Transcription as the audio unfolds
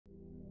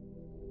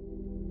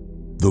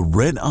The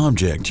red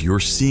object you're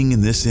seeing in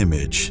this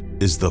image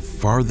is the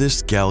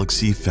farthest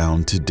galaxy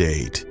found to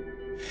date.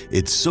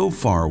 It's so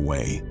far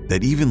away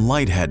that even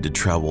light had to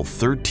travel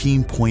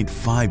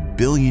 13.5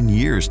 billion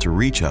years to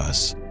reach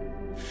us.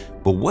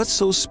 But what's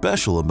so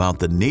special about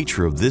the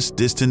nature of this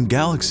distant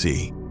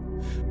galaxy?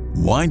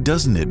 Why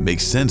doesn't it make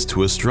sense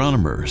to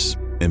astronomers?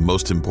 And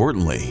most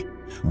importantly,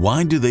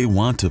 why do they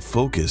want to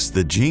focus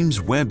the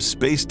James Webb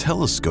Space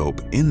Telescope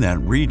in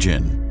that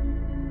region?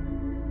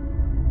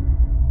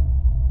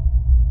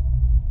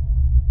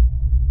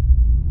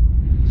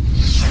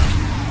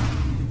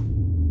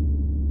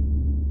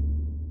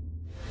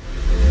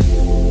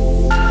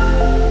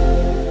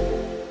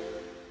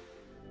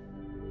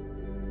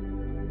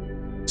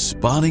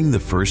 Spotting the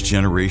first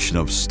generation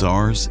of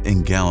stars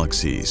and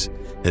galaxies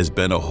has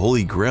been a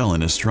holy grail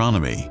in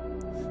astronomy.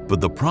 But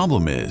the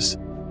problem is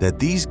that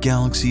these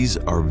galaxies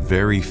are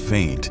very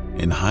faint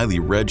and highly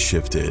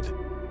redshifted.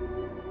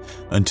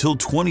 Until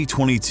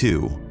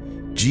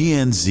 2022,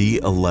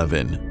 GNZ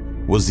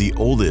 11 was the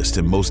oldest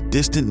and most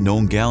distant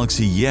known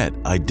galaxy yet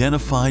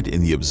identified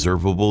in the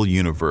observable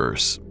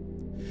universe.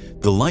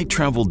 The light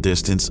travel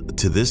distance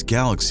to this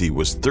galaxy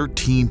was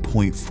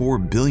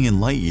 13.4 billion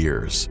light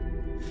years.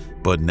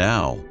 But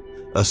now,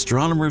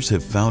 astronomers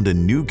have found a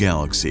new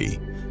galaxy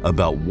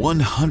about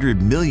 100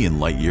 million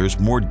light years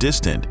more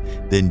distant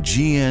than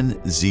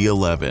GNZ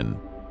 11.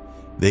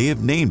 They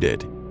have named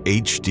it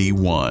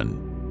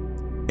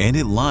HD1, and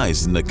it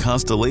lies in the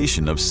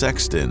constellation of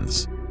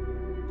Sextans.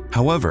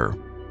 However,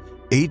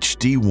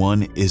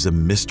 HD1 is a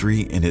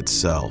mystery in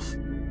itself.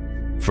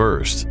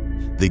 First,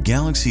 the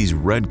galaxy's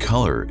red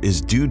color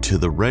is due to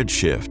the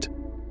redshift.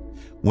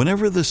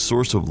 Whenever the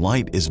source of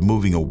light is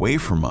moving away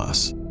from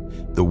us,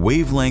 the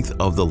wavelength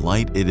of the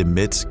light it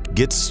emits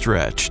gets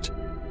stretched.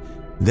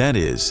 That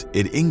is,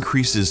 it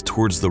increases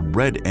towards the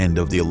red end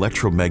of the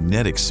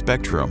electromagnetic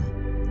spectrum.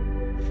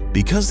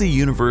 Because the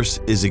universe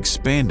is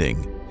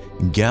expanding,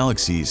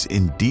 galaxies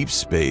in deep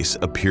space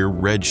appear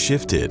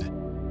redshifted.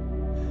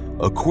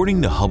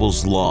 According to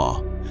Hubble's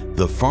law,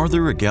 the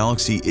farther a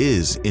galaxy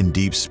is in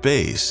deep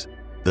space,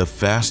 the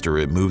faster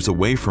it moves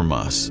away from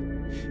us,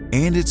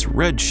 and its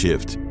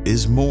redshift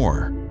is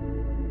more.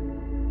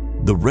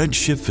 The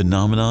redshift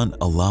phenomenon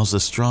allows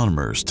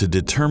astronomers to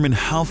determine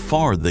how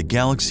far the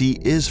galaxy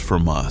is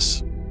from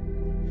us.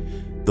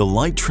 The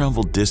light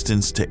travel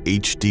distance to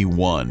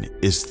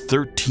HD1 is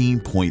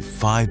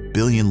 13.5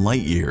 billion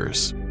light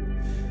years,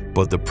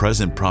 but the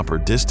present proper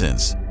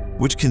distance,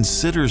 which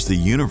considers the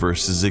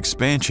universe's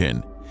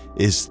expansion,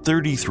 is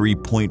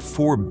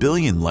 33.4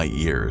 billion light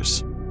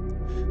years.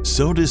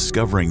 So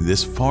discovering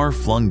this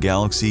far-flung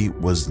galaxy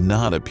was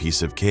not a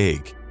piece of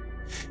cake.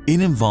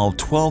 It involved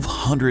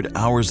 1,200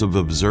 hours of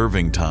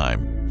observing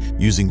time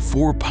using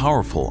 4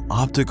 powerful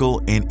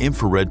optical and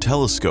infrared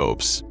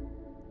telescopes: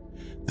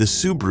 the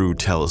Subaru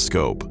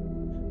telescope,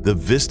 the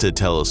Vista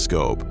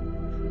telescope,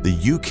 the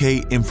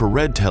UK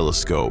Infrared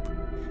Telescope,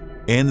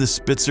 and the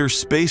Spitzer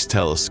Space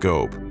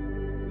Telescope.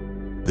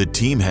 The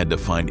team had to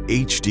find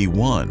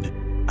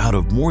HD1 out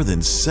of more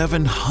than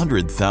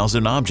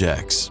 700,000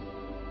 objects.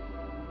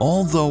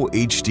 Although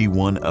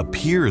HD1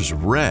 appears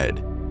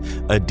red,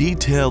 a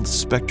detailed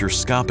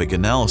spectroscopic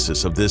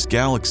analysis of this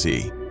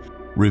galaxy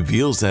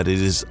reveals that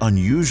it is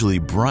unusually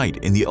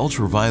bright in the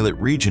ultraviolet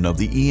region of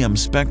the EM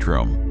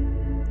spectrum.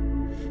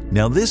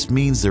 Now, this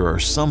means there are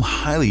some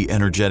highly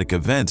energetic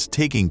events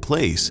taking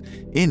place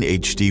in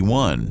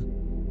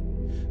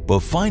HD1. But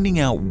finding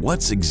out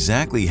what's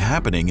exactly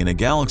happening in a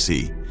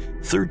galaxy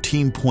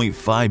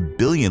 13.5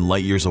 billion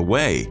light years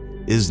away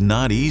is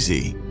not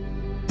easy.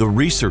 The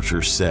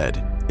researchers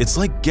said it's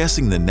like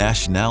guessing the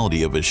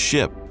nationality of a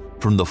ship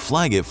from the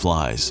flag it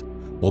flies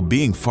while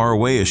being far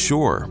away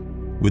ashore,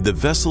 with the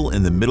vessel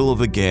in the middle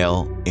of a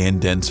gale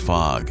and dense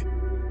fog.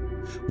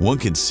 One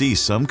can see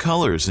some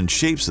colors and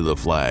shapes of the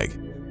flag,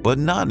 but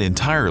not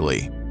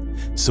entirely,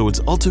 so it's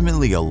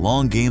ultimately a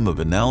long game of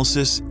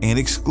analysis and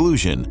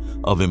exclusion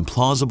of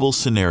implausible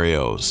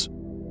scenarios.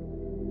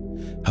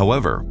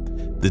 However,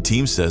 the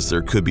team says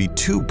there could be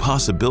 2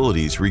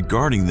 possibilities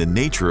regarding the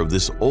nature of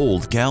this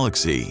old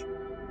galaxy.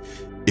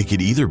 It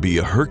could either be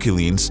a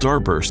Herculean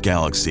starburst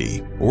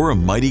galaxy or a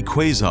mighty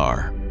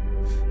quasar.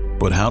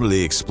 But how do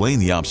they explain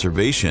the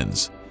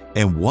observations,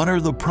 and what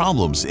are the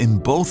problems in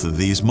both of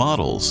these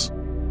models?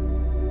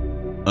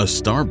 A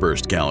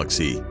starburst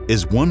galaxy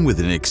is one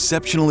with an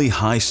exceptionally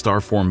high star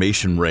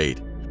formation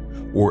rate,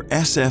 or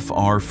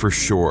SFR for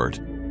short.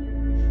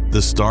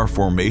 The star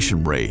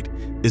formation rate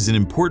is an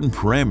important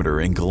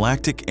parameter in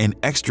galactic and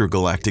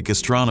extragalactic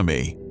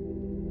astronomy.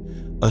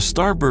 A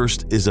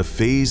starburst is a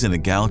phase in a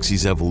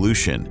galaxy's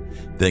evolution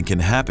that can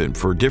happen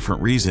for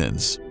different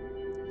reasons.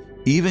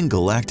 Even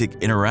galactic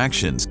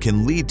interactions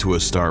can lead to a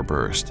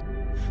starburst,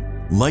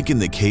 like in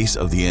the case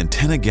of the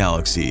antenna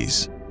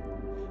galaxies.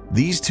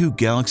 These 2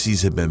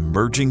 galaxies have been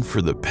merging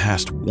for the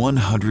past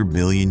 100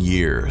 million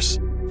years,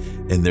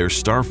 and their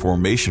star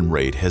formation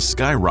rate has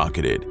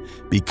skyrocketed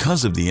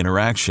because of the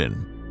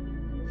interaction.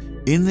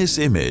 In this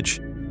image,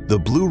 the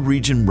blue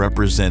region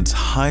represents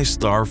high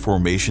star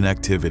formation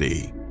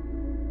activity.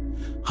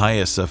 High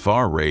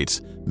SFR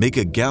rates make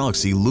a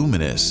galaxy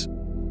luminous.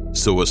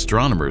 So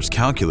astronomers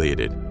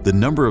calculated the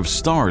number of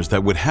stars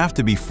that would have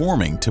to be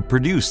forming to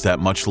produce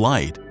that much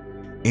light,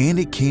 and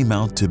it came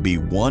out to be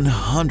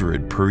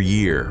 100 per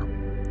year.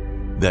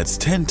 That's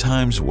 10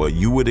 times what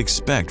you would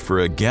expect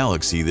for a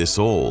galaxy this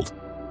old.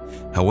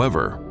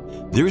 However,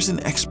 there's an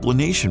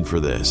explanation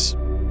for this.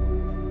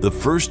 The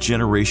first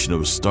generation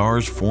of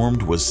stars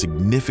formed was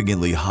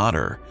significantly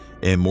hotter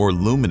and more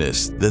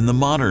luminous than the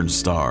modern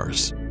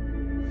stars.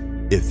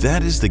 If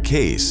that is the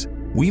case,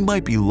 we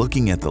might be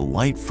looking at the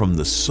light from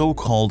the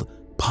so-called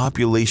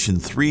population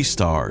 3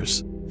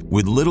 stars,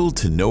 with little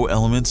to no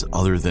elements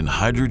other than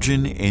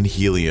hydrogen and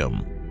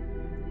helium.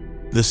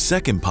 The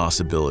second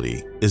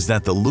possibility is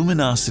that the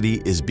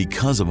luminosity is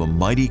because of a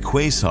mighty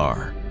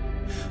quasar.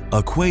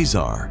 A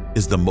quasar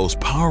is the most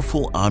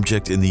powerful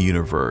object in the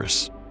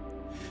universe.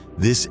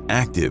 This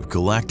active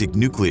galactic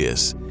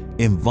nucleus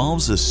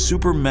involves a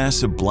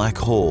supermassive black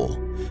hole,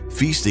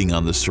 feasting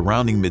on the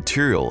surrounding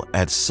material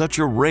at such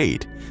a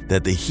rate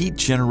that the heat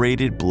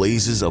generated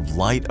blazes of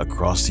light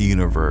across the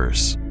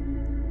universe.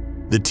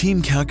 The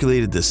team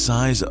calculated the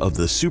size of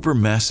the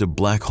supermassive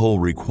black hole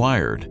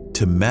required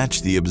to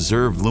match the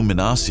observed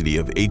luminosity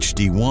of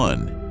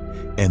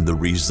HD1, and the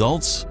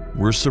results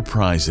were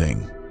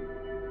surprising.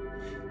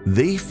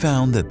 They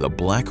found that the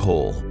black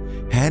hole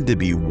had to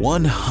be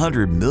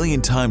 100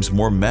 million times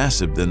more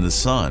massive than the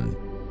Sun.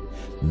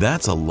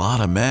 That's a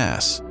lot of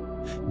mass,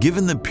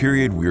 given the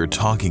period we are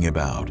talking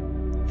about.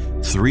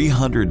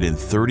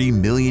 330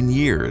 million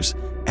years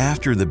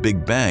after the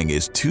Big Bang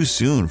is too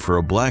soon for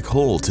a black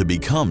hole to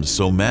become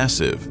so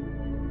massive.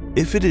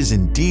 If it is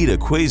indeed a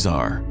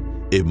quasar,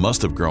 it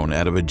must have grown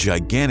out of a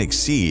gigantic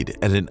seed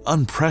at an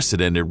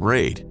unprecedented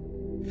rate.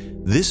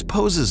 This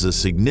poses a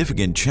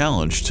significant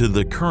challenge to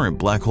the current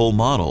black hole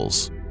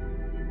models.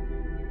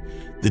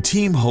 The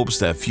team hopes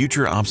that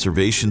future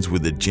observations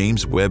with the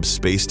James Webb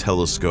Space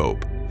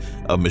Telescope,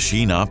 a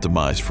machine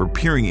optimized for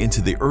peering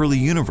into the early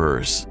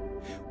universe,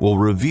 will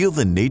reveal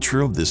the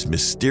nature of this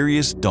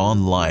mysterious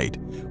dawn light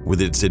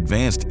with its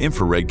advanced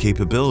infrared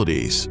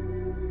capabilities.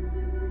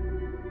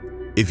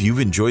 If you've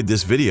enjoyed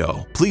this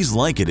video, please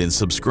like it and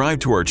subscribe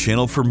to our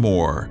channel for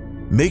more.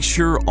 Make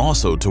sure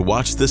also to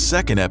watch the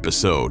second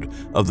episode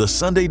of the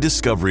Sunday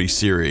Discovery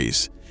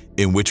series,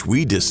 in which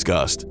we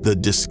discussed the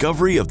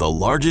discovery of the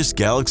largest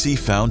galaxy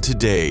found to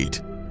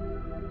date.